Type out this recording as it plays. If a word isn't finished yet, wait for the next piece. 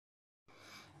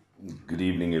Good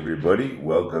evening, everybody.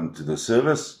 Welcome to the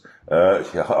service.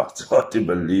 It's hard to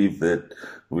believe that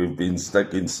we've been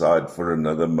stuck inside for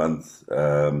another month.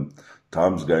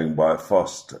 Time's going by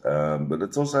fast, but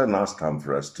it's also a nice time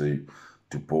for us to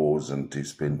pause and to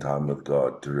spend time with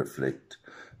God, to reflect,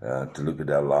 to look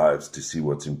at our lives, to see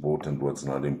what's important, what's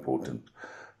not important.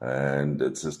 And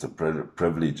it's just a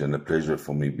privilege and a pleasure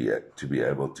for me to be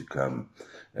able to come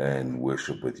and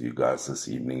worship with you guys this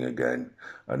evening again.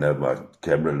 I know my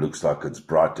camera looks like it's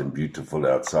bright and beautiful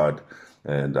outside,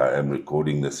 and I am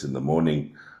recording this in the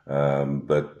morning. Welcome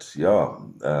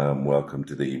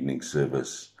to the evening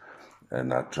service,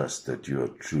 and I trust that you are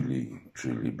truly,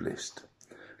 truly blessed.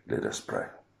 Let us pray.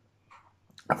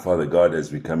 Father God,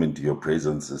 as we come into your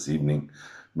presence this evening,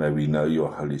 may we know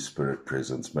your Holy Spirit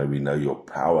presence. May we know your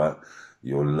power,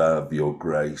 your love, your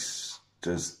grace,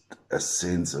 just a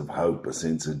sense of hope, a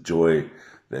sense of joy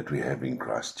that we have in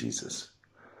Christ Jesus.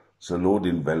 So Lord,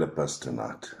 envelop us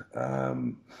tonight.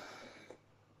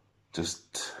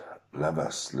 Just love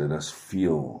us. Let us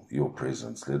feel your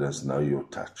presence. Let us know your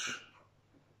touch.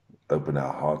 Open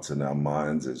our hearts and our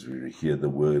minds as we hear the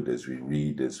word, as we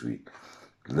read, as we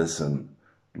listen.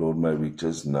 Lord, may we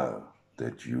just know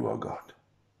that you are God.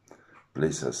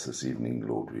 Bless us this evening,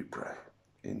 Lord, we pray.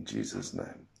 In Jesus'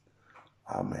 name,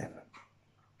 amen.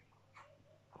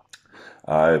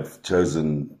 I've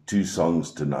chosen two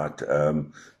songs tonight,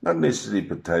 not necessarily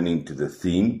pertaining to the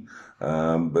theme,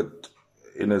 but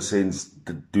in a sense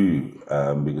to do,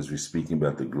 because we're speaking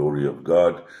about the glory of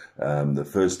God. The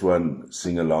first one,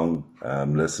 sing along,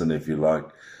 listen if you like,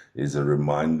 is a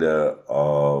reminder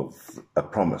of a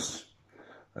promise,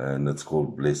 and it's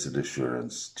called Blessed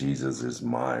Assurance. Jesus is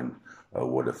mine. Oh,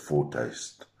 what a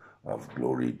foretaste of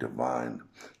glory divine.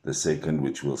 The second,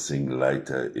 which we'll sing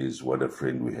later, is What a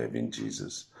Friend We Have in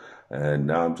Jesus. And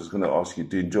now I'm just going to ask you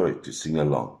to enjoy it, to sing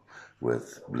along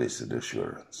with Blessed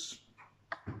Assurance.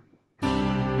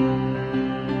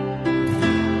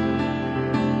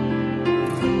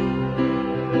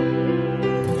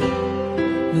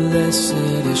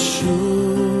 Blessed assurance,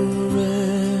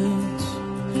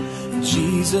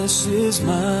 Jesus is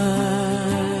mine.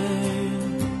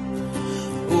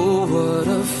 Oh, what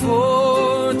a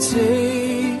foretaste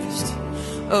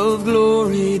of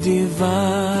glory divine,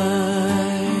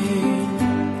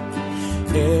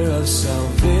 heir of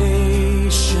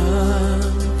salvation,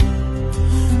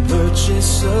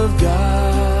 purchase of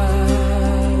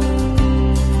God,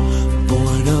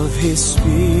 born of His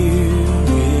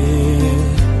Spirit,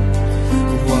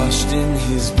 washed in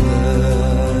His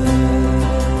blood.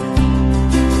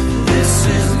 This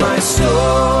is my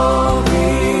story.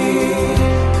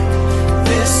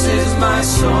 This is my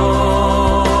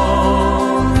song,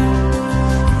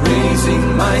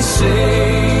 praising my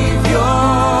Savior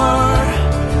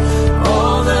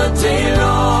all the day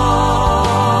long.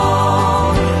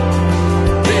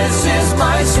 This is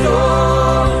my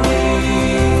story.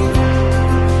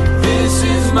 This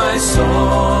is my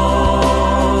song,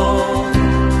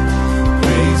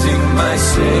 praising my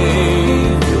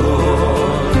Savior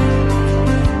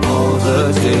all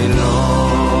the day long.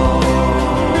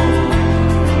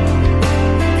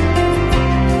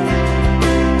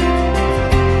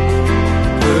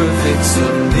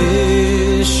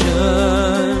 Submission,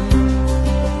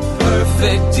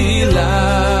 perfect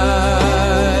delight,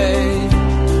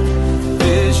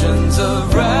 visions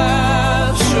of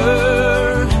rapture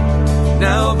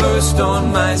now burst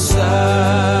on my sight.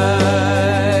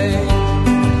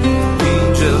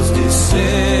 Angels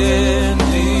descending,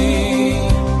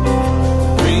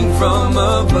 bring from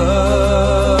above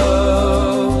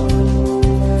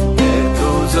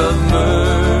echoes of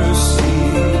mercy,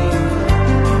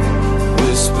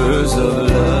 whispers of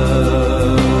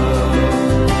love.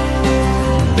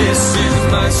 This is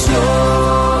my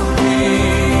story.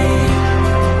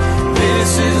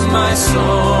 This is my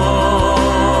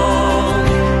song,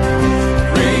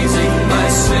 praising my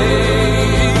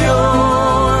Savior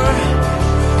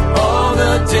all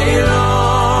the day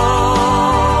long.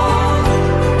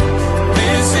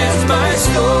 This is my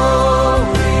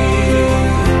story.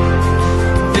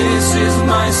 This is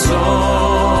my song,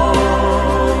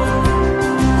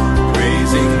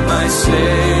 my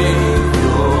Savior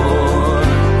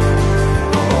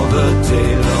all the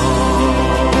day long.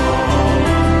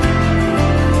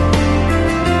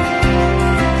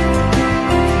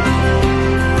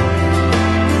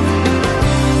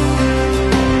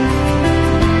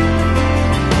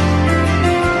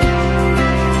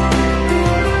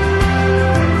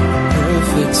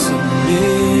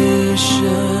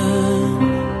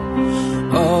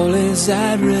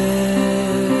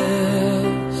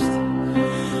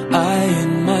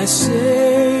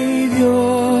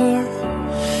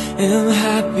 am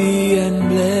happy and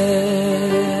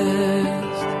blessed,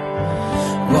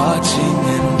 watching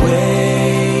and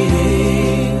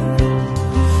waiting,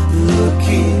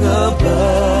 looking above,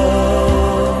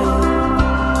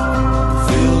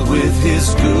 filled with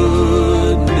His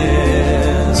goodness,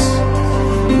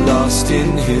 lost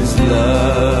in His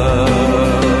love.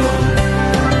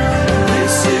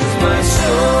 This is my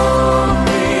story,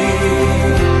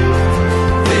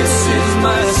 this is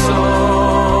my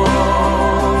song,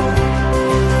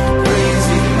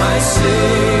 praising my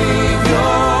Savior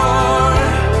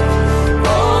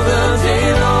all the day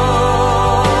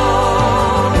long.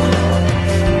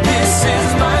 This is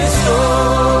my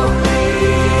story,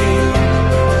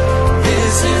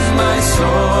 this is my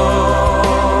song,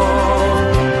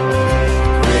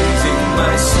 praising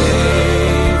my Savior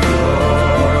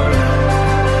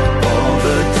all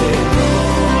the day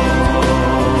long,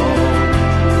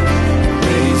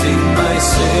 praising my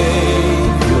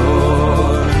Savior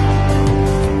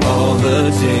all the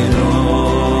day long.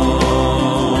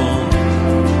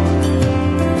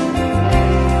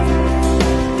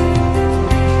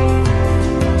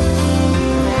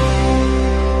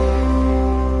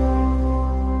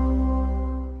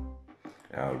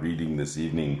 Our reading this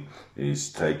evening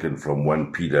is taken from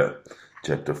 1 Peter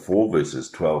chapter 4 verses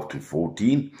 12 to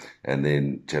 14 and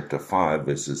then chapter 5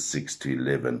 verses 6 to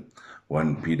 11.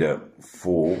 1 Peter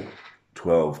 4,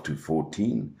 12 to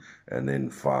 14 and then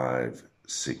 5,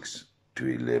 6 to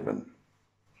 11.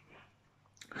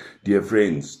 Dear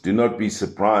friends, do not be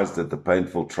surprised at the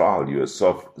painful trial you are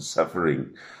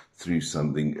suffering through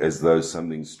something as though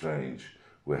something strange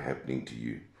were happening to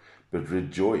you, but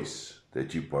rejoice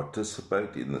that you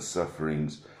participate in the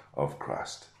sufferings of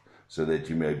Christ, so that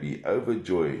you may be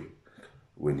overjoyed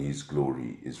when His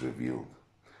glory is revealed.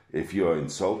 If you are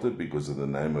insulted because of the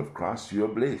name of Christ, you are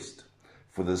blessed,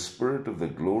 for the Spirit of the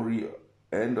glory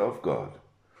and of God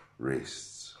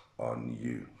rests on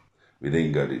you. We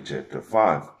then go to chapter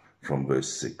 5 from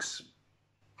verse 6.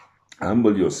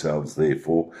 Humble yourselves,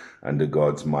 therefore, under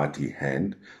God's mighty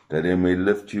hand, that He may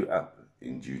lift you up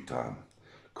in due time.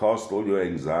 Cast all your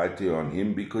anxiety on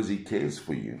Him because He cares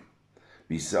for you.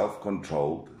 Be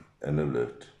self-controlled and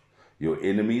alert. Your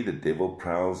enemy, the devil,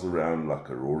 prowls around like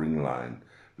a roaring lion,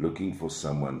 looking for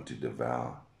someone to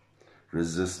devour.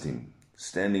 Resist him,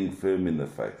 standing firm in the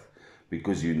faith,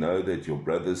 because you know that your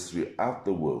brothers throughout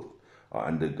the world are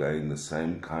undergoing the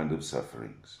same kind of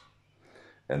sufferings.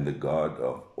 And the God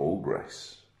of all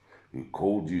grace, who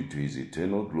called you to His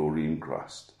eternal glory in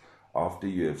Christ, after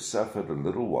you have suffered a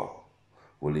little while,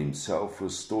 will Himself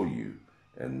restore you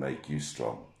and make you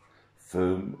strong,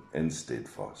 firm and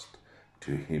steadfast.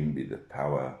 To Him be the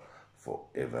power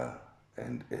forever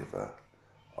and ever.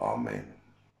 Amen.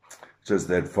 Just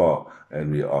that far,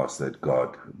 and we ask that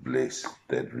God bless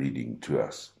that reading to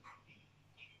us.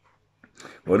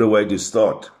 What a way to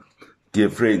start. Dear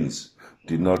friends,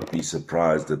 do not be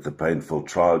surprised at the painful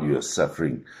trial you are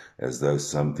suffering as though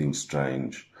something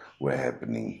strange were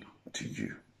happening to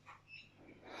you.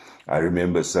 I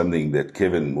remember something that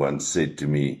Kevin once said to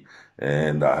me,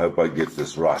 and I hope I get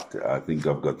this right. I think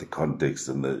I've got the context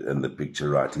and the picture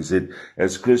right. He said,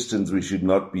 as Christians, we should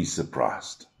not be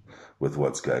surprised with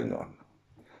what's going on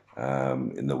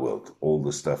in the world, all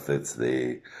the stuff that's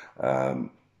there.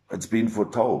 It's been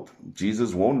foretold.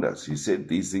 Jesus warned us. He said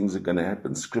these things are going to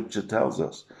happen. Scripture tells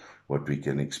us what we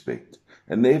can expect.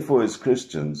 And therefore, as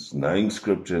Christians, knowing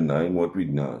Scripture, knowing what we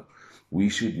know, we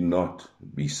should not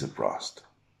be surprised.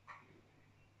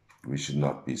 We should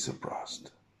not be surprised.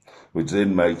 Which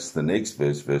then makes the next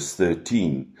verse, verse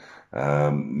 13,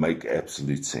 make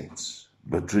absolute sense.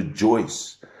 But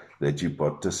rejoice that you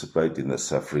participate in the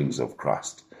sufferings of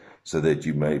Christ, so that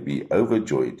you may be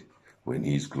overjoyed when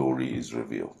His glory is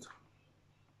revealed.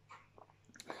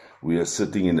 We are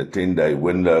sitting in a 10-day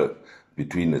window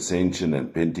between Ascension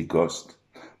and Pentecost,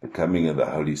 the coming of the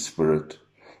Holy Spirit,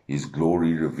 His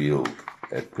glory revealed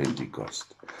at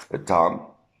Pentecost, a time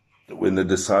when the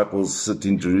disciples sit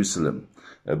in Jerusalem,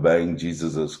 obeying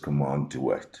Jesus' command to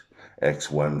wait. Acts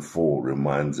 1:4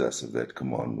 reminds us of that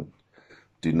commandment.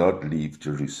 Do not leave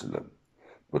Jerusalem,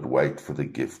 but wait for the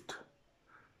gift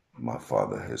my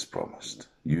Father has promised.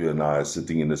 You and I are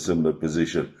sitting in a similar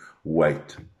position.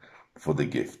 Wait for the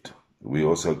gift. We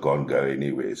also can't go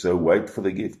anywhere. So wait for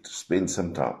the gift. Spend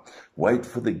some time. Wait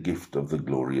for the gift of the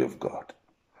glory of God.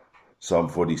 Psalm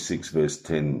 46 verse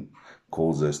 10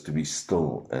 calls us to be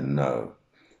still and know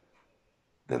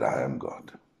that I am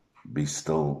God. Be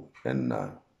still and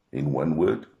know. In one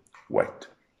word, wait.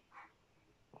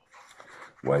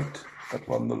 Wait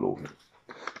upon the Lord.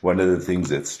 one of the things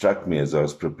that struck me as I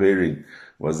was preparing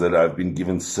was that I've been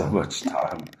given so much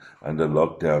time under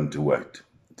lockdown to wait,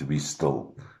 to be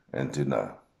still, and to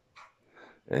know.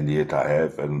 And yet I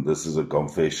have, and this is a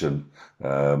confession,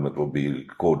 it will be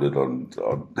recorded on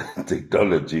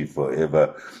technology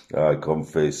forever. I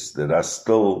confess that I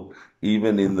still,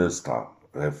 even in this time,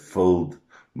 have filled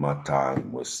my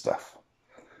time with stuff.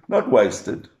 Not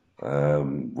wasted,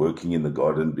 working in the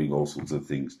garden, doing all sorts of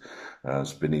things,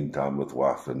 spending time with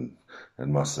wife and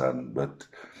my son, but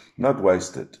not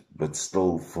wasted, but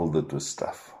still filled it with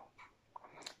stuff,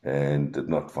 and did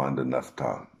not find enough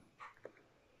time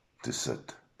to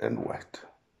sit and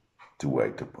to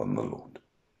wait upon the Lord.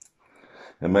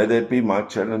 And may that be my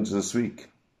challenge this week,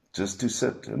 just to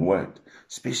sit and wait,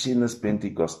 especially in this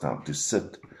Pentecost time, to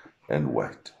sit and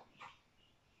wait.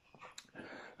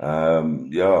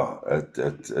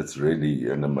 It's really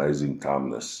an amazing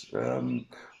time this.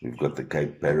 We've got the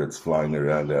Cape parrots flying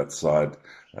around outside.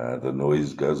 The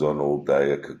noise goes on all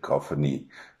day, a cacophony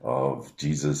of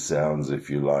Jesus sounds, if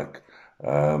you like.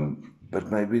 But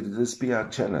maybe this be our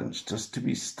challenge, just to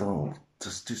be still,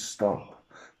 just to stop,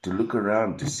 to look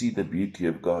around, to see the beauty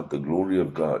of God, the glory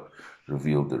of God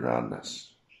revealed around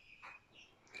us.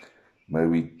 May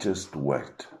we just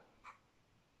wait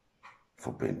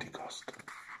for Pentecost.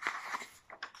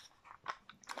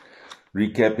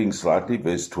 Recapping slightly,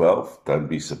 verse 12, don't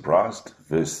be surprised.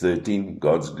 Verse 13,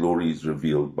 God's glory is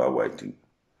revealed by waiting.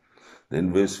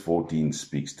 Then verse 14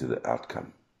 speaks to the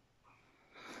outcome,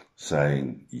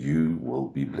 saying, you will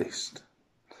be blessed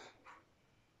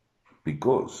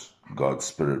because God's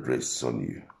Spirit rests on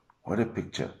you. What a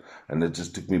picture. And it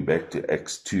just took me back to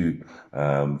Acts 2,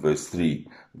 verse 3,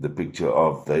 the picture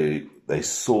of they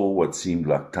saw what seemed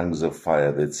like tongues of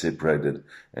fire that separated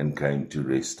and came to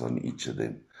rest on each of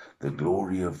them. The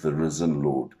glory of the risen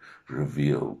Lord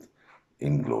revealed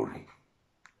in glory.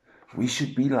 We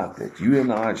should be like that. You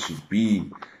and I should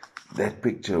be that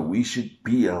picture. We should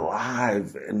be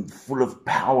alive and full of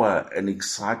power and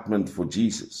excitement for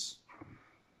Jesus.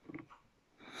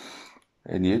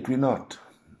 And yet we're not.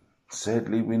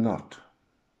 Sadly, we're not.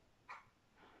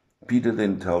 Peter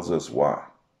then tells us why,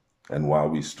 and why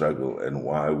we struggle, and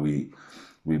why we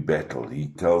battle. He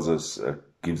tells us,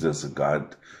 gives us a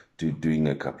guide to doing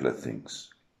a couple of things.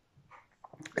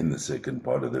 In the second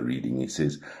part of the reading, he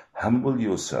says, humble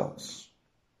yourselves.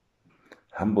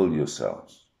 Humble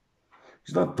yourselves.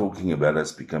 He's not talking about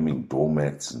us becoming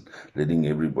doormats and letting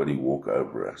everybody walk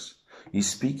over us. He's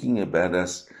speaking about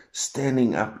us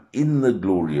standing up in the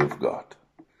glory of God.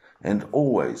 And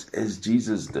always, as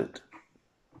Jesus did,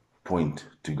 point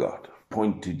to God.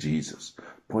 Point to Jesus.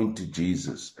 Point to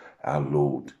Jesus, our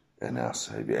Lord and our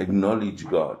Savior. Acknowledge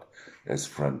God as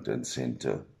front and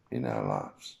center in our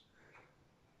lives.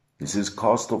 He says,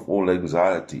 cast off all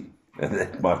anxiety. And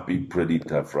that might be pretty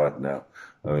tough right now.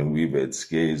 I mean, we've had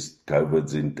scares,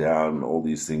 COVID's in town, all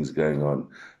these things going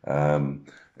on.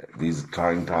 These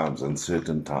trying times,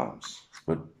 uncertain times.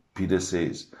 But Peter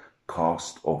says,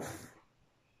 cast off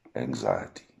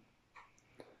anxiety.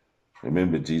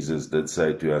 Remember, Jesus did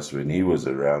say to us when he was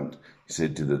around, he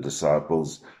said to the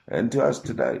disciples, and to us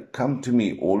today, come to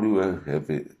me, all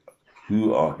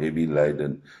who are heavy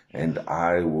laden, and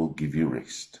I will give you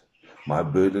rest. My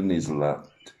burden is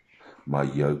light, my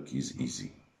yoke is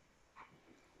easy.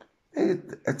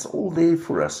 It's all there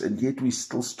for us, and yet we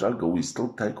still struggle. We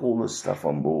still take all this stuff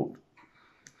on board.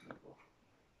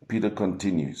 Peter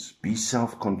continues, be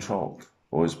self-controlled,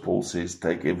 or as Paul says,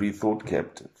 take every thought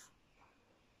captive.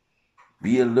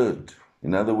 Be alert.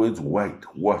 In other words,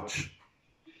 wait, watch.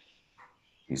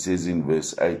 He says in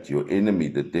verse 8, your enemy,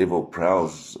 the devil,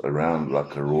 prowls around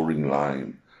like a roaring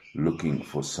lion, looking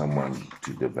for someone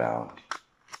to devour.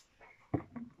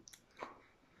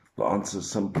 The answer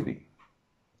simply,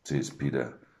 says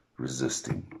Peter,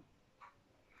 resisting.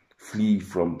 Flee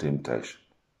from temptation,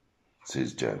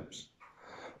 says James.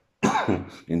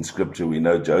 In Scripture, we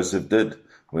know Joseph did.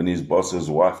 When his boss's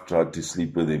wife tried to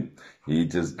sleep with him, he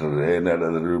just ran out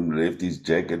of the room, left his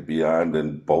jacket behind,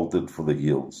 and bolted for the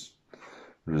hills.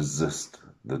 Resist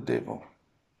the devil.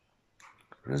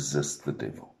 Resist the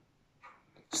devil.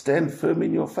 Stand firm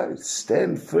in your faith.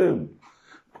 Stand firm,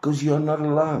 because you are not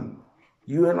alone.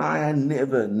 You and I are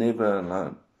never, never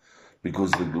alone,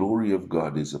 because the glory of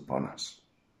God is upon us,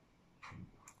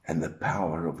 and the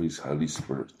power of his Holy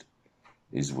Spirit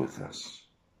is with us.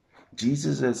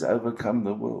 Jesus has overcome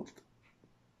the world.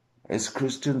 As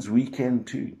Christians, we can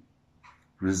too.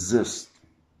 Resist.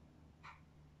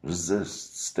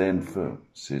 Resist. Stand firm,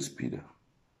 says Peter.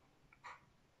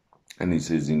 And he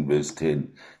says in verse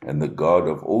 10, and the God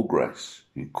of all grace,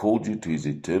 who called you to his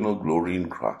eternal glory in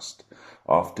Christ,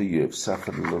 after you have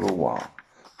suffered a little while,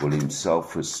 will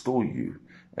himself restore you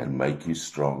and make you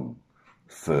strong,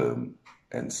 firm,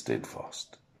 and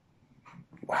steadfast.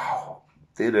 Wow,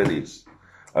 there it is.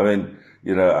 I mean,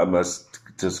 I must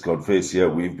just confess,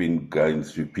 we've been going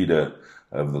through Peter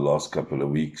over the last couple of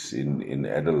weeks in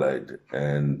Adelaide,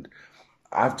 and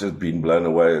I've just been blown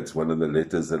away. It's one of the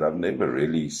letters that I've never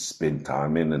really spent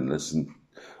time in and listened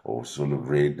or sort of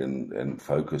read and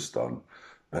focused on.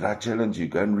 But I challenge you,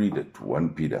 go and read it, 1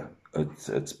 Peter.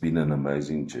 It's been an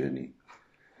amazing journey.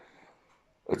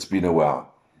 It's been a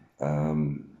while,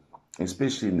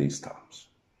 especially in these times.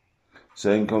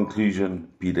 So in conclusion,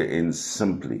 Peter ends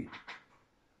simply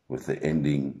with the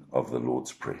ending of the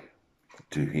Lord's Prayer.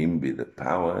 To him be the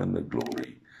power and the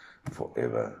glory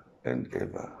forever and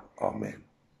ever. Amen.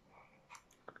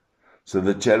 So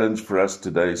the challenge for us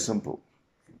today is simple.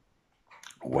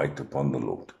 Wait upon the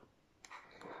Lord.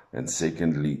 And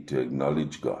secondly, to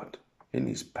acknowledge God in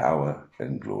his power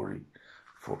and glory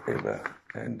forever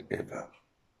and ever.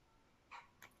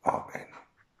 Amen.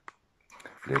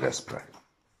 Let us pray.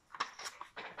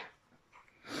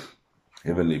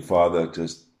 Heavenly Father,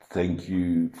 just thank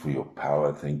you for your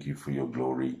power. Thank you for your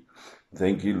glory.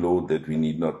 Thank you, Lord, that we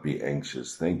need not be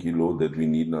anxious. Thank you, Lord, that we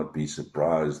need not be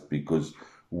surprised, because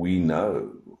we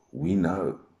know,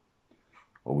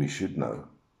 or we should know,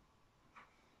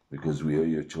 because we are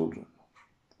your children.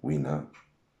 We know.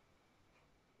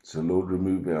 So, Lord,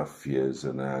 remove our fears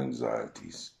and our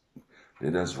anxieties.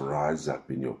 Let us rise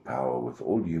up in your power with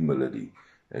all humility,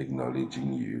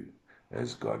 acknowledging you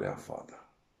as God our Father.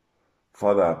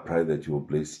 Father, I pray that you will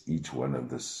bless each one of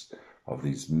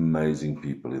these amazing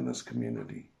people in this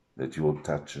community, that you will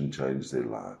touch and change their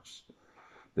lives,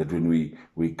 that when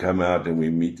we come out and we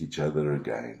meet each other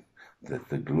again, that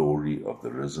the glory of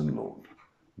the risen Lord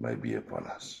may be upon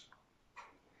us.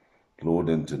 Lord,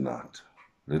 and tonight,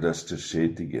 let us just share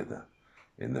together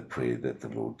in the prayer that the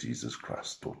Lord Jesus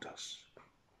Christ taught us.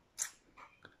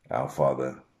 Our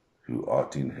Father, who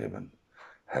art in heaven,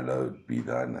 hallowed be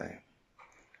thy name.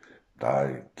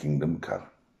 Thy kingdom come,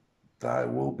 thy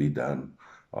will be done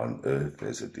on earth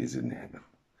as it is in heaven.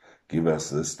 Give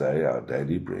us this day our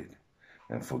daily bread,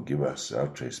 and forgive us our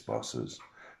trespasses,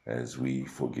 as we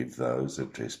forgive those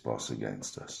that trespass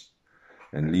against us.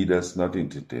 And lead us not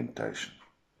into temptation,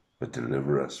 but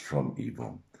deliver us from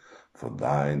evil. For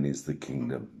thine is the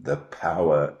kingdom, the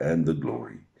power, and the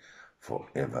glory,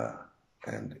 forever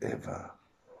and ever.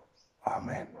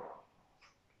 Amen.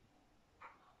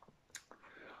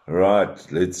 All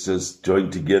right, let's just join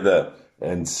together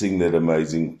and sing that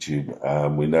amazing tune.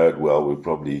 We know it well. We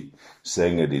probably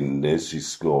sang it in nursery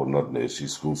school, not nursery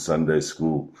school, Sunday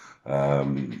school,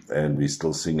 and we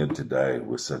still sing it today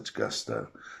with such gusto.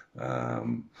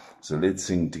 So let's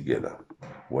sing together.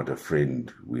 What a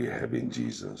friend we have in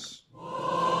Jesus. What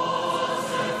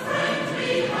a friend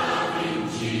we have in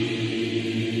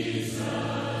Jesus.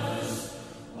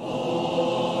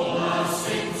 All our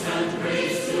sins and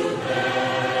grace to bear.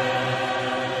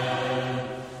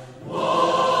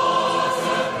 What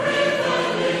a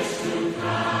privilege to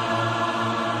carry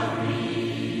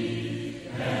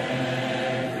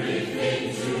everything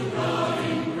to God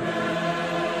in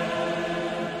prayer.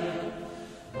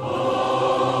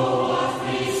 Oh, what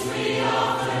peace we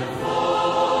often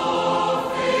fall.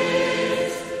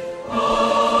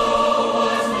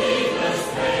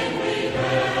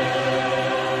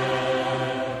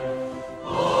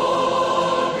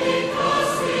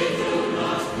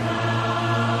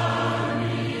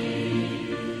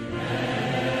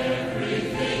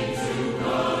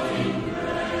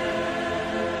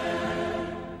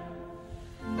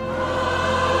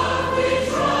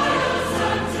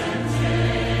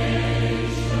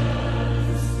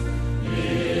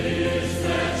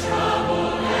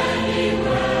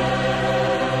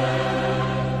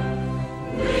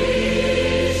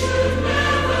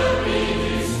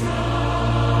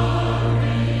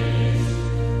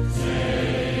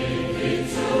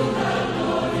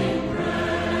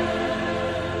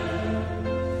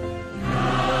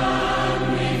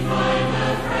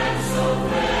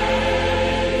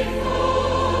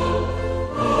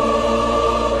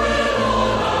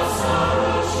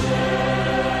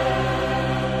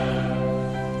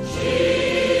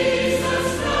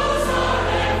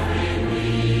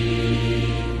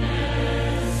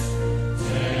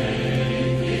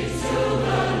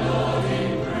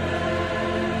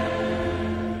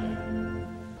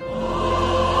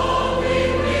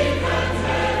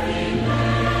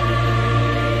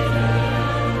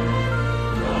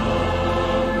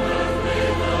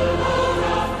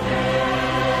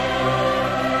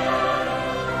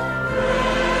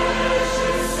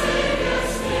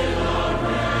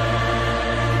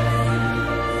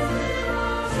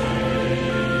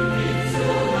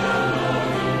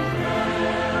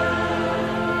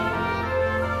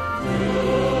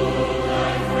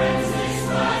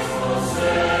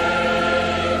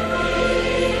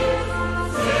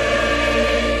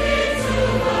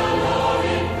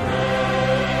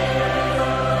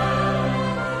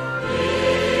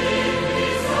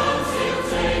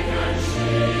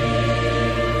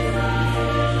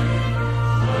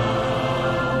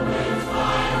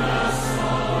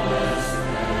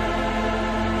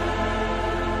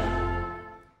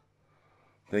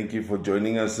 Thank you for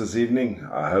joining us this evening.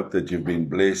 I hope that you've been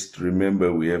blessed.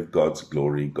 Remember, we have God's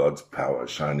glory, God's power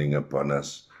shining upon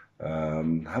us.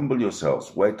 Humble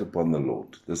yourselves. Wait upon the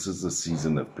Lord. This is the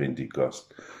season of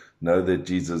Pentecost. Know that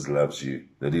Jesus loves you,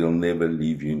 that he'll never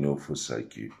leave you nor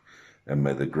forsake you. And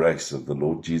may the grace of the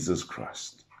Lord Jesus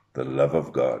Christ, the love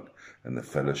of God, and the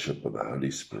fellowship of the Holy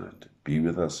Spirit be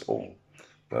with us all,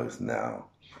 both now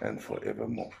and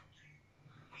forevermore.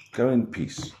 Go in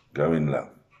peace. Go in love.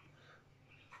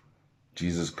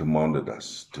 Jesus commanded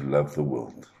us to love the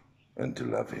world and to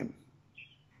love him.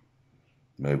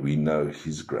 May we know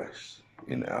his grace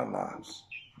in our lives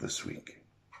this week.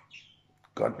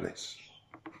 God bless.